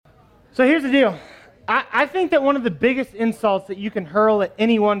So here's the deal. I think that one of the biggest insults that you can hurl at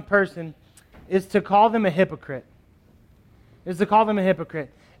any one person is to call them a hypocrite.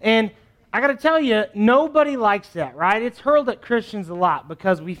 And I got to tell you, nobody likes that, right? It's hurled at Christians a lot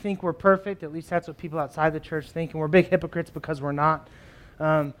because we think we're perfect. At least that's what people outside the church think. And we're big hypocrites because we're not.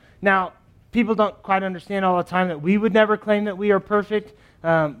 Now, people don't quite understand all the time that we would never claim that we are perfect.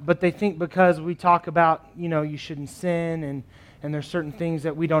 But they think because we talk about, you shouldn't sin and there's certain things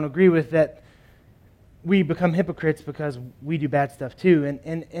that we don't agree with that we become hypocrites because we do bad stuff too.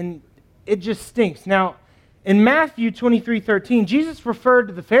 And it just stinks. Now, in Matthew 23:13, Jesus referred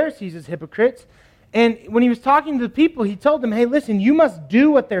to the Pharisees as hypocrites. And when he was talking to the people, he told them, hey, listen, you must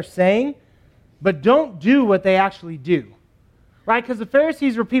do what they're saying, but don't do what they actually do. Right? Because the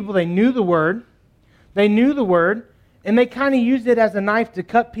Pharisees were people, they knew the word, and they kind of used it as a knife to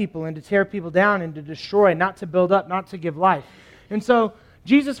cut people and to tear people down and to destroy, not to build up, not to give life. And so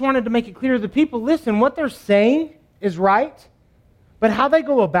Jesus wanted to make it clear to the people, listen, what they're saying is right, but how they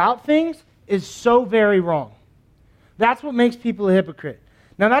go about things is so very wrong. That's what makes people a hypocrite.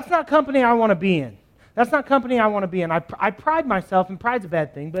 Now, that's not company I want to be in. I pride myself, and pride's a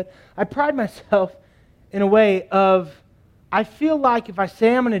bad thing, but I pride myself in a way of, I feel like if I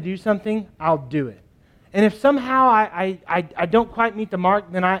say I'm going to do something, I'll do it. And if somehow I don't quite meet the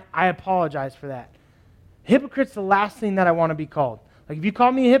mark, then I apologize for that. Hypocrite's the last thing that I want to be called. Like if you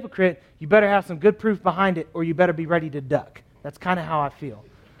call me a hypocrite, you better have some good proof behind it, or you better be ready to duck. That's kind of how I feel,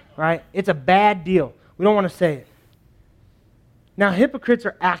 right? It's a bad deal. We don't want to say it. Now, hypocrites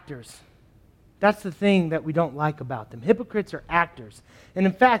are actors. That's the thing that we don't like about them. Hypocrites are actors. And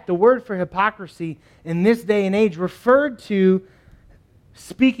in fact, the word for hypocrisy in this day and age referred to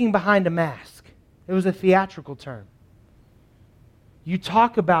speaking behind a mask. It was a theatrical term. You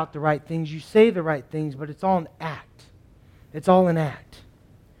talk about the right things, you say the right things, but it's all an act. It's all an act.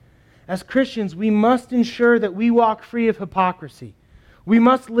 As Christians, we must ensure that we walk free of hypocrisy. We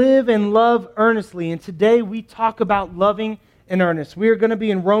must live and love earnestly. And today we talk about loving in earnest. We are going to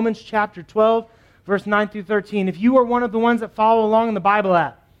be in Romans chapter 12, verse 9 through 13. If you are one of the ones that follow along in the Bible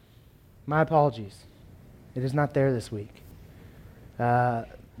app, my apologies. It is not there this week.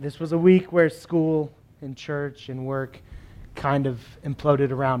 This was a week where school and church and work kind of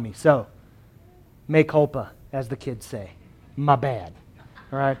imploded around me. So, mea culpa, as the kids say. My bad.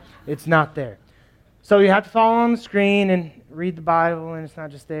 All right? It's not there. So you have to follow on the screen and read the Bible, and it's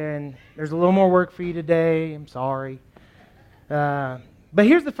not just there. And there's a little more work for you today. I'm sorry. But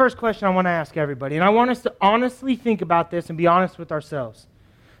here's the first question I want to ask everybody. And I want us to honestly think about this and be honest with ourselves.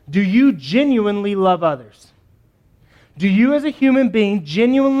 Do you genuinely love others? Do you as a human being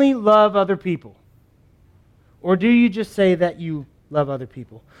genuinely love other people? Or do you just say that you love other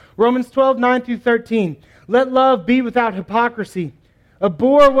people? Romans 12, 9 through 13. Let love be without hypocrisy.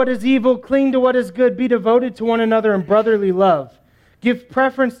 Abhor what is evil, cling to what is good, be devoted to one another in brotherly love. Give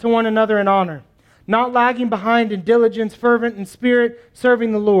preference to one another in honor. Not lagging behind in diligence, fervent in spirit,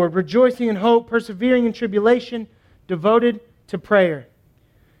 serving the Lord, rejoicing in hope, persevering in tribulation, devoted to prayer,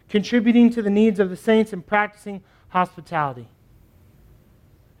 contributing to the needs of the saints and practicing hospitality.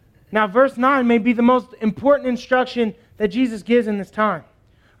 Now, verse 9 may be the most important instruction that Jesus gives in this time,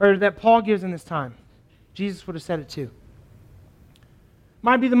 or that Paul gives in this time. Jesus would have said it too.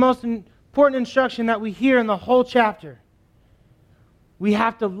 Might be the most important instruction that we hear in the whole chapter. We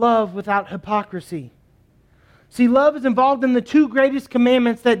have to love without hypocrisy. See, love is involved in the two greatest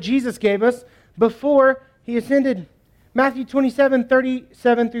commandments that Jesus gave us before He ascended. Matthew 27,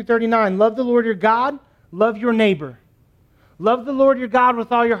 37 through 39. Love the Lord your God, love your neighbor. Love the Lord your God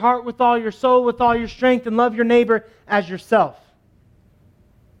with all your heart, with all your soul, with all your strength, and love your neighbor as yourself.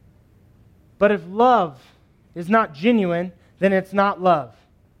 But if love is not genuine, then it's not love.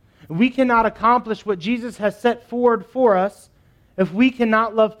 We cannot accomplish what Jesus has set forward for us if we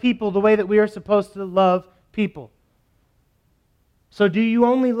cannot love people the way that we are supposed to love people. So do you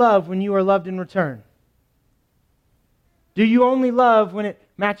only love when you are loved in return? Do you only love when it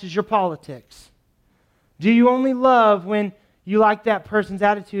matches your politics? Do you only love when you like that person's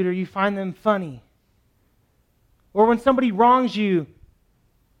attitude or you find them funny? Or when somebody wrongs you,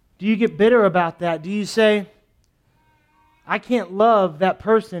 do you get bitter about that? Do you say, I can't love that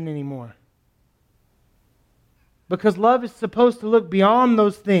person anymore? Because love is supposed to look beyond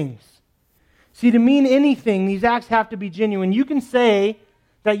those things. See, to mean anything, these acts have to be genuine. You can say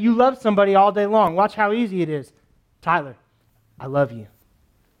that you love somebody all day long. Watch how easy it is. Tyler, I love you.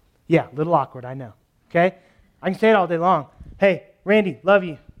 Yeah, a little awkward, I know. Okay? I can say it all day long. Hey, Randy, love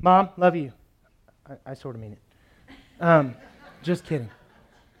you. Mom, love you. I sort of mean it. Just kidding.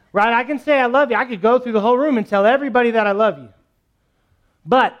 Right? I can say I love you. I could go through the whole room and tell everybody that I love you.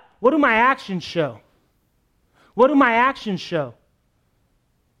 But what do my actions show? What do my actions show?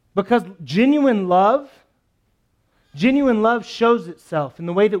 Because genuine love shows itself in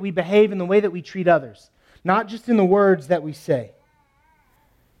the way that we behave and the way that we treat others, not just in the words that we say.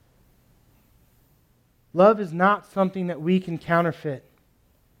 Love is not something that we can counterfeit.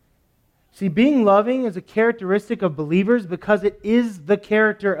 See, being loving is a characteristic of believers because it is the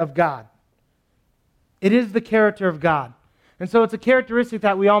character of God. It is the character of God. And so it's a characteristic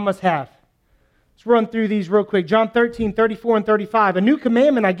that we all must have. Let's run through these real quick. John 13, 34 and 35. A new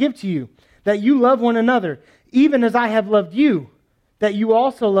commandment I give to you, that you love one another, even as I have loved you, that you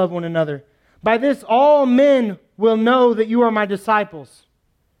also love one another. By this all men will know that you are my disciples,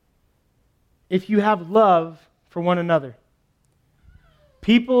 if you have love for one another.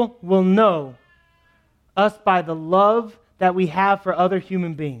 People will know us by the love that we have for other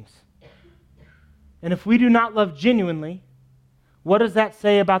human beings. And if we do not love genuinely, what does that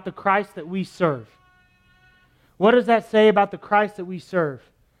say about the Christ that we serve? What does that say about the Christ that we serve?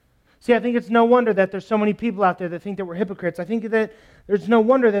 See, I think it's no wonder that there's so many people out there that think that we're hypocrites. I think that there's no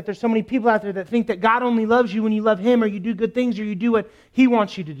wonder that there's so many people out there that think that God only loves you when you love Him, or you do good things, or you do what He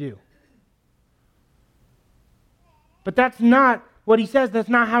wants you to do. But that's not what He says. That's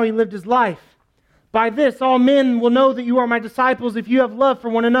not how He lived His life. By this, all men will know that you are my disciples if you have love for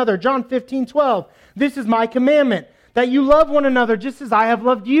one another. John 15, 12. This is my commandment, that you love one another just as I have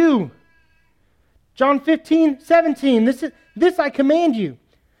loved you. John 15, 17. This I command you,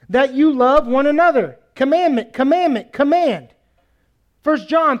 that you love one another. Commandment, commandment, command. 1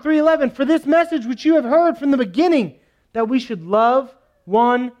 John 3:11. For this message which you have heard from the beginning, that we should love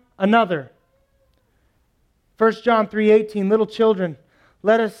one another. 1 John 3:18. Little children,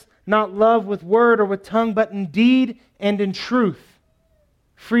 let us not love with word or with tongue, but in deed and in truth,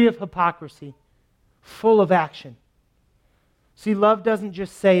 free of hypocrisy, full of action. See, love doesn't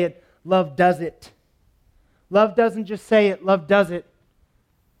just say it, love does it. Love doesn't just say it, love does it.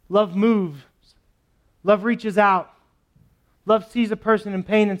 Love moves. Love reaches out. Love sees a person in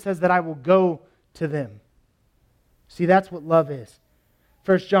pain and says that I will go to them. See, that's what love is.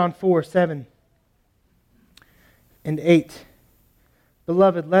 1 John 4, 7 and 8.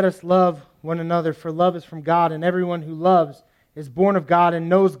 Beloved, let us love one another, for love is from God, and everyone who loves is born of God and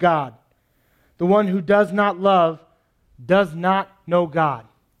knows God. The one who does not love does not know God,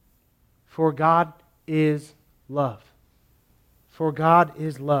 for God is love. For God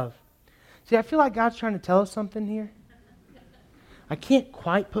is love. See, I feel like God's trying to tell us something here. I can't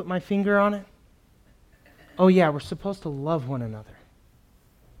quite put my finger on it. Oh yeah, we're supposed to love one another.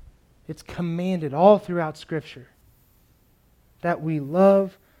 It's commanded all throughout Scripture that we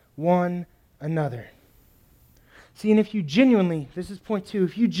love one another. See, and if you genuinely, this is point 2,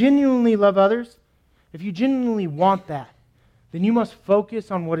 if you genuinely love others, if you genuinely want that, then you must focus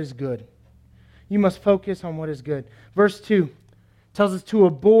on what is good. You must focus on what is good. Verse 2 tells us to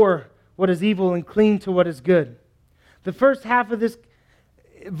abhor what is evil and cling to what is good. The first half of this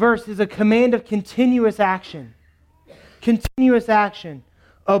verse is a command of continuous action. Continuous action.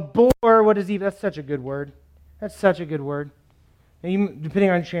 Abhor what is evil. That's such a good word. That's such a good word. Now, depending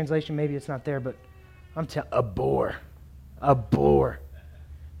on your translation, maybe it's not there, but I'm telling abhor. Abhor.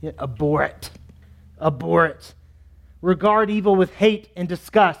 Yeah, abhor it. Abhor it. Regard evil with hate and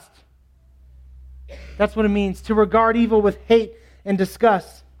disgust. That's what it means, to regard evil with hate and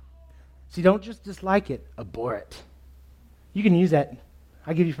disgust. See, don't just dislike it, abhor it. You can use that.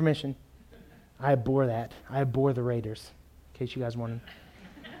 I give you permission. I abhor that. I abhor the Raiders. In case you guys want to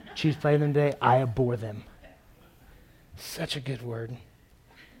Chiefs play them today, I abhor them. Such a good word.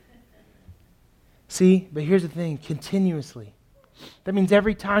 See, but here's the thing, continuously. That means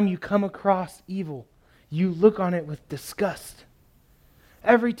every time you come across evil, you look on it with disgust.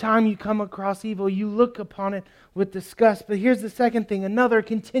 Every time you come across evil, you look upon it with disgust. But here's the second thing, another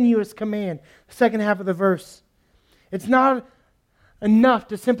continuous command. The second half of the verse. It's not enough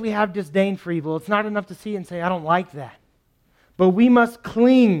to simply have disdain for evil. It's not enough to see it and say, I don't like that. But we must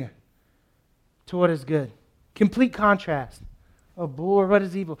cling to what is good. Complete contrast. Abhor what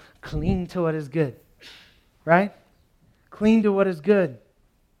is evil. Cling to what is good. Right? Cling to what is good.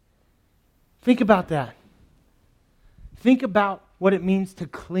 Think about that. Think about what it means to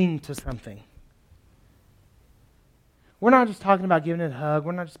cling to something. We're not just talking about giving it a hug.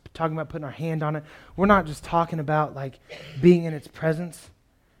 We're not just talking about putting our hand on it. We're not just talking about like being in its presence.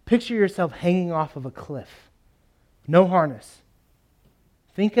 Picture yourself hanging off of a cliff. No harness.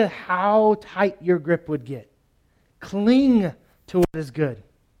 Think of how tight your grip would get. Cling to what is good.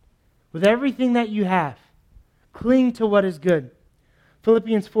 With everything that you have, cling to what is good.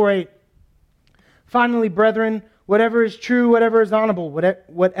 Philippians 4:8. Finally, brethren, whatever is true, whatever is honorable,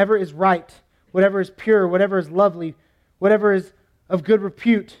 whatever is right, whatever is pure, whatever is lovely, whatever is of good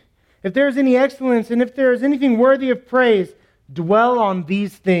repute. If there is any excellence and if there is anything worthy of praise, dwell on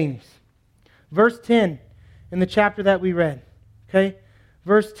these things. Verse 10 in the chapter that we read. Okay?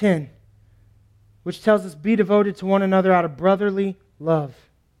 Verse 10, which tells us, be devoted to one another out of brotherly love.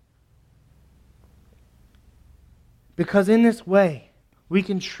 Because in this way, we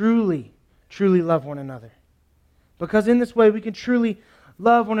can truly love one another. Because in this way, we can truly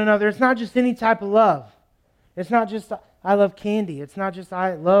love one another. It's not just any type of love. It's not just, I love candy. It's not just,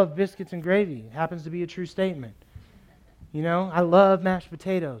 I love biscuits and gravy. It happens to be a true statement. You know, I love mashed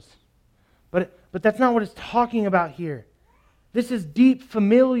potatoes. But that's not what it's talking about here. This is deep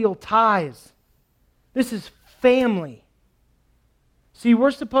familial ties. This is family. See,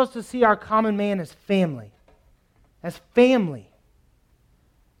 we're supposed to see our common man as family. As family.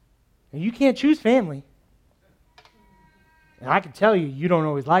 And you can't choose family. And I can tell you, you don't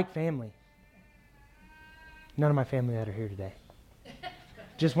always like family. None of my family that are here today.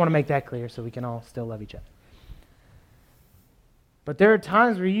 Just want to make that clear so we can all still love each other. But there are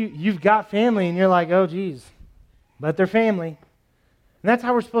times where you've got family and you're like, oh, geez. But they're family. And that's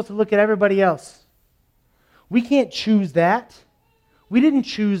how we're supposed to look at everybody else. We can't choose that. We didn't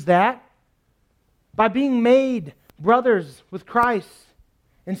choose that. By being made brothers with Christ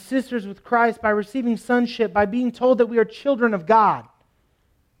and sisters with Christ, by receiving sonship, by being told that we are children of God,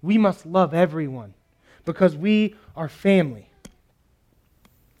 we must love everyone because we are family.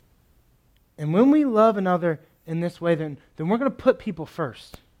 And when we love another in this way, then we're going to put people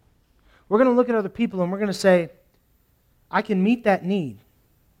first. We're going to look at other people and we're going to say, I can meet that need.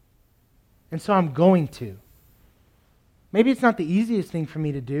 And so I'm going to. Maybe it's not the easiest thing for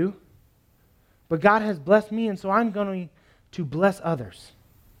me to do, but God has blessed me, and so I'm going to bless others.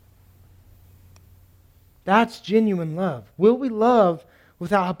 That's genuine love. Will we love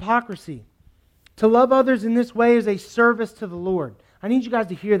without hypocrisy? To love others in this way is a service to the Lord. I need you guys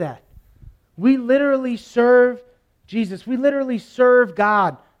to hear that. We literally serve Jesus. We literally serve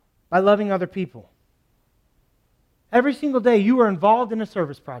God by loving other people. Every single day you are involved in a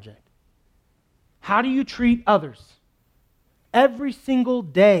service project. How do you treat others? Every single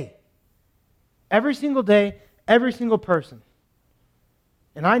day. Every single day, every single person.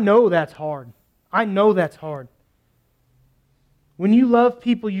 And I know that's hard. I know that's hard. When you love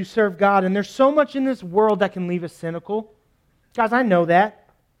people, you serve God. And there's so much in this world that can leave us cynical. Guys, I know that.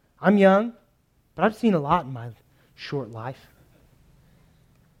 I'm young, but I've seen a lot in my short life.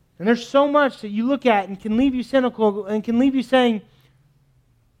 And there's so much that you look at and can leave you cynical and can leave you saying,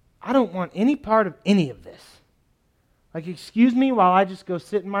 I don't want any part of any of this. Like, excuse me while I just go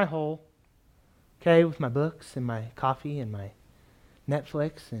sit in my hole, okay, with my books and my coffee and my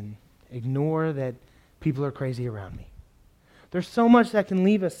Netflix and ignore that people are crazy around me. There's so much that can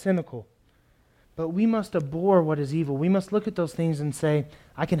leave us cynical. But we must abhor what is evil. We must look at those things and say,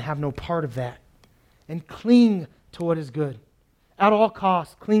 I can have no part of that. And cling to what is good. At all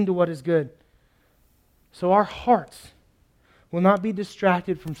costs, cling to what is good. So our hearts will not be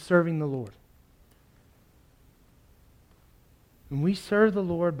distracted from serving the Lord. And we serve the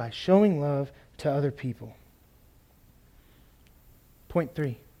Lord by showing love to other people. Point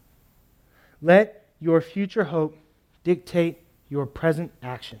 3. Let your future hope dictate your present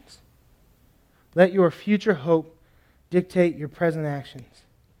actions. Let your future hope dictate your present actions.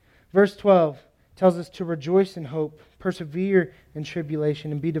 Verse 12 tells us to rejoice in hope, persevere in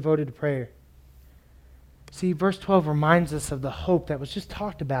tribulation, and be devoted to prayer. See, verse 12 reminds us of the hope that was just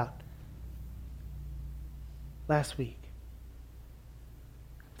talked about last week.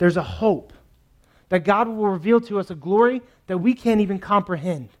 There's a hope that God will reveal to us a glory that we can't even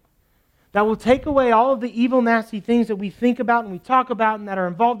comprehend. That will take away all of the evil, nasty things that we think about and we talk about and that are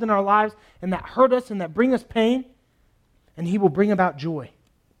involved in our lives and that hurt us and that bring us pain. And He will bring about joy.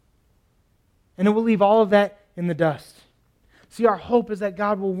 And it will leave all of that in the dust. See, our hope is that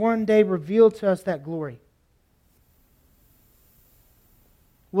God will one day reveal to us that glory.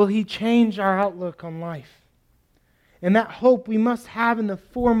 Will He change our outlook on life? And that hope we must have in the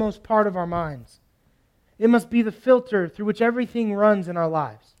foremost part of our minds. It must be the filter through which everything runs in our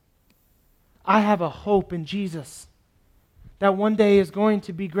lives. I have a hope in Jesus that one day is going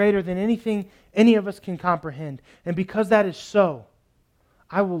to be greater than anything any of us can comprehend. And because that is so,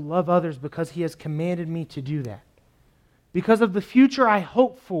 I will love others because He has commanded me to do that. Because of the future I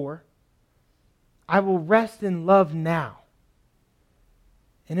hope for, I will rest in love now.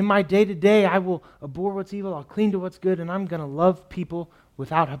 And in my day-to-day, I will abhor what's evil, I'll cling to what's good, and I'm going to love people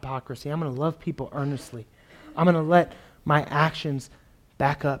without hypocrisy. I'm going to love people earnestly. I'm going to let my actions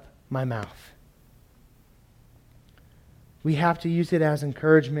back up my mouth. We have to use it as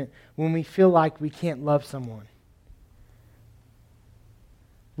encouragement when we feel like we can't love someone.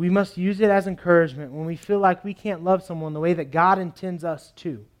 We must use it as encouragement when we feel like we can't love someone the way that God intends us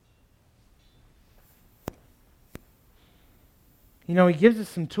to. You know, he gives us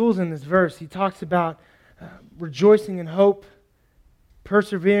some tools in this verse. He talks about rejoicing in hope,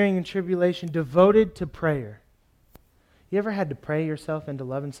 persevering in tribulation, devoted to prayer. You ever had to pray yourself into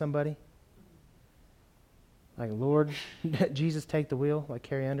loving somebody? Like, Lord, Jesus, take the wheel, like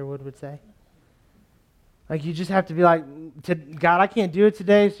Carrie Underwood would say. Like, you just have to be like, God, I can't do it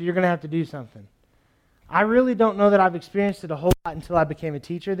today, so you're going to have to do something. I really don't know that I've experienced it a whole lot until I became a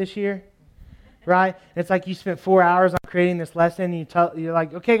teacher this year. Right? It's like you spent 4 hours on creating this lesson, and you're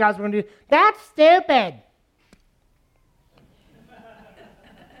like, okay, guys, we're going to do, that's stupid.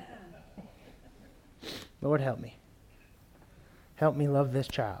 Lord, help me. Help me love this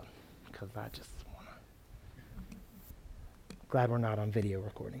child, because I just want to. Glad we're not on video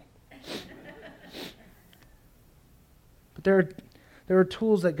recording. But there are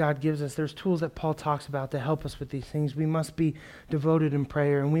tools that God gives us. There's tools that Paul talks about to help us with these things. We must be devoted in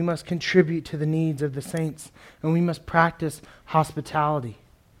prayer, and we must contribute to the needs of the saints, and we must practice hospitality.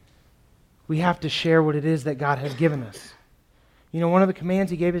 We have to share what it is that God has given us. You know, one of the commands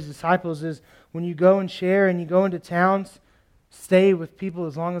he gave his disciples is when you go and share and you go into towns, stay with people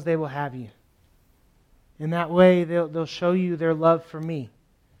as long as they will have you. In that way, they'll show you their love for me.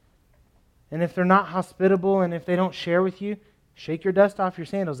 And if they're not hospitable and if they don't share with you, shake your dust off your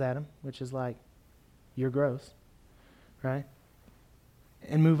sandals at them, which is like, you're gross, right?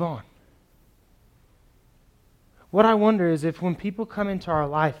 And move on. What I wonder is if when people come into our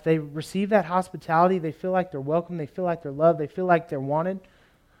life, they receive that hospitality, they feel like they're welcome, they feel like they're loved, they feel like they're wanted,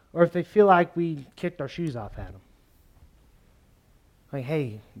 or if they feel like we kicked our shoes off at them. Like,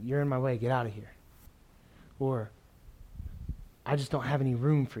 hey, you're in my way, get out of here. Or, I just don't have any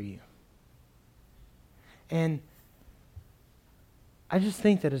room for you. And I just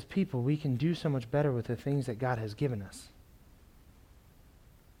think that as people, we can do so much better with the things that God has given us.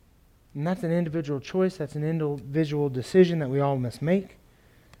 And that's an individual choice. That's an individual decision that we all must make.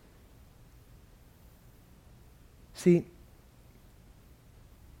 See,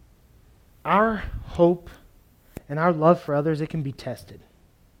 our hope and our love for others, it can be tested.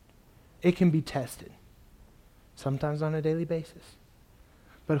 It can be tested. Sometimes on a daily basis.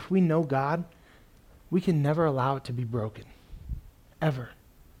 But if we know God, we can never allow it to be broken. Ever.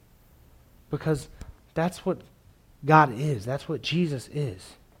 Because that's what God is. That's what Jesus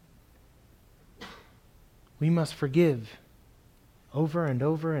is. We must forgive over and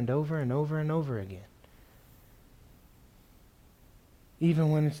over and over and over and over again.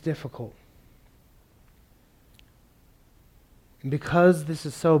 Even when it's difficult. And because this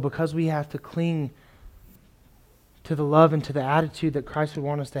is so, because we have to cling to the love and to the attitude that Christ would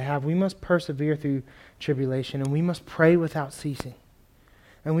want us to have, we must persevere through tribulation, and we must pray without ceasing.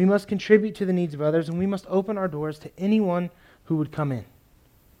 And we must contribute to the needs of others, and we must open our doors to anyone who would come in.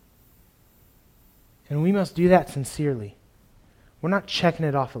 And we must do that sincerely. We're not checking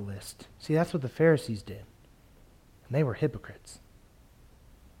it off a list. See, that's what the Pharisees did. And they were hypocrites.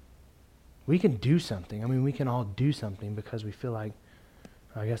 We can do something. I mean, we can all do something because we feel like,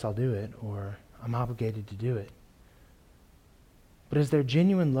 I guess I'll do it, or I'm obligated to do it. But is there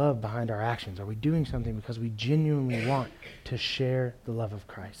genuine love behind our actions? Are we doing something because we genuinely want to share the love of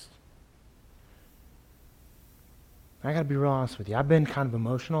Christ? I got to be real honest with you. I've been kind of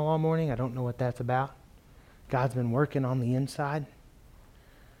emotional all morning. I don't know what that's about. God's been working on the inside.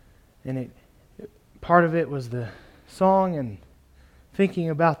 And part of it was the song and thinking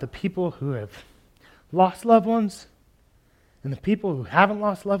about the people who have lost loved ones and the people who haven't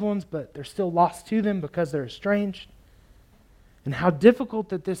lost loved ones, but they're still lost to them because they're estranged. And how difficult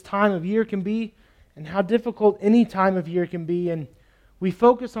that this time of year can be, and how difficult any time of year can be. And we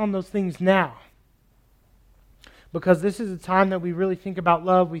focus on those things now, because this is a time that we really think about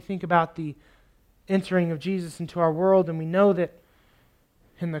love. We think about the entering of Jesus into our world, and we know that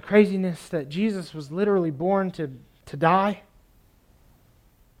in the craziness that Jesus was literally born to die.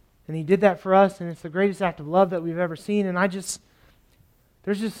 And he did that for us, and it's the greatest act of love that we've ever seen. And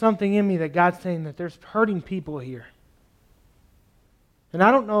there's just something in me that God's saying that there's hurting people here. And I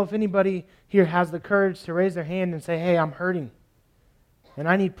don't know if anybody here has the courage to raise their hand and say, hey, I'm hurting. And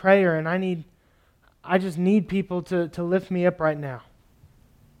I need prayer, and I just need people to lift me up right now.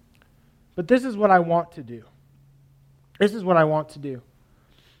 But this is what I want to do. This is what I want to do.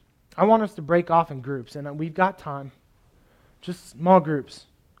 I want us to break off in groups, and we've got time. Just small groups,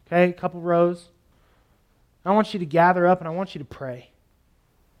 okay? A couple rows. I want you to gather up, and I want you to pray.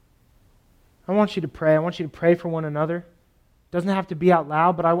 I want you to pray. I want you to pray for one another. Doesn't have to be out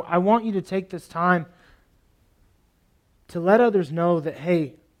loud, but I want you to take this time to let others know that,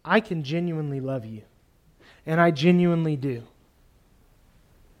 hey, I can genuinely love you. And I genuinely do.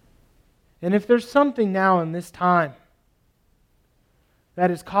 And if there's something now in this time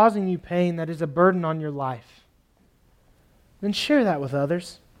that is causing you pain, that is a burden on your life, then share that with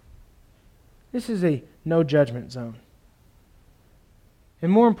others. This is a no judgment zone.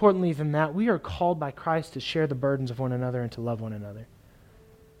 And more importantly than that, we are called by Christ to share the burdens of one another and to love one another.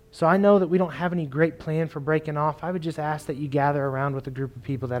 So I know that we don't have any great plan for breaking off. I would just ask that you gather around with a group of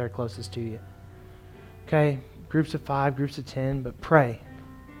people that are closest to you. Okay? Groups of 5, groups of 10, but pray.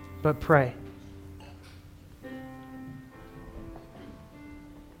 But pray.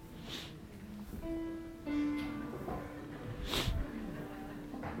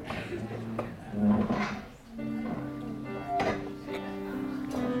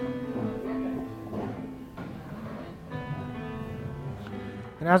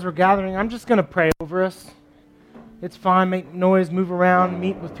 And as we're gathering, I'm just going to pray over us. It's fine. Make noise, move around,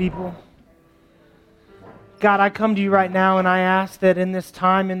 meet with people. God, I come to you right now and I ask that in this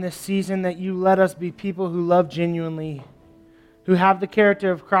time, in this season, that you let us be people who love genuinely, who have the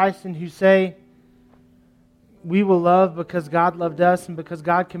character of Christ and who say, we will love because God loved us and because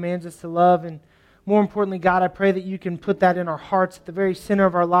God commands us to love. And more importantly, God, I pray that you can put that in our hearts, at the very center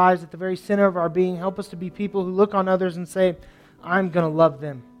of our lives, at the very center of our being. Help us to be people who look on others and say, I'm going to love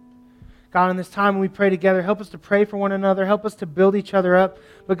them. God, in this time when we pray together, help us to pray for one another. Help us to build each other up.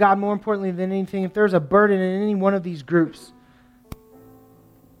 But God, more importantly than anything, if there's a burden in any one of these groups,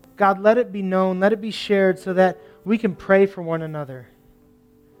 God, let it be known, let it be shared so that we can pray for one another.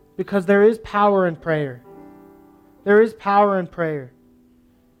 Because there is power in prayer. There is power in prayer.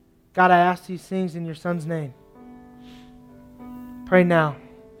 God, I ask these things in your Son's name. Pray now.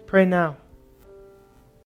 Pray now.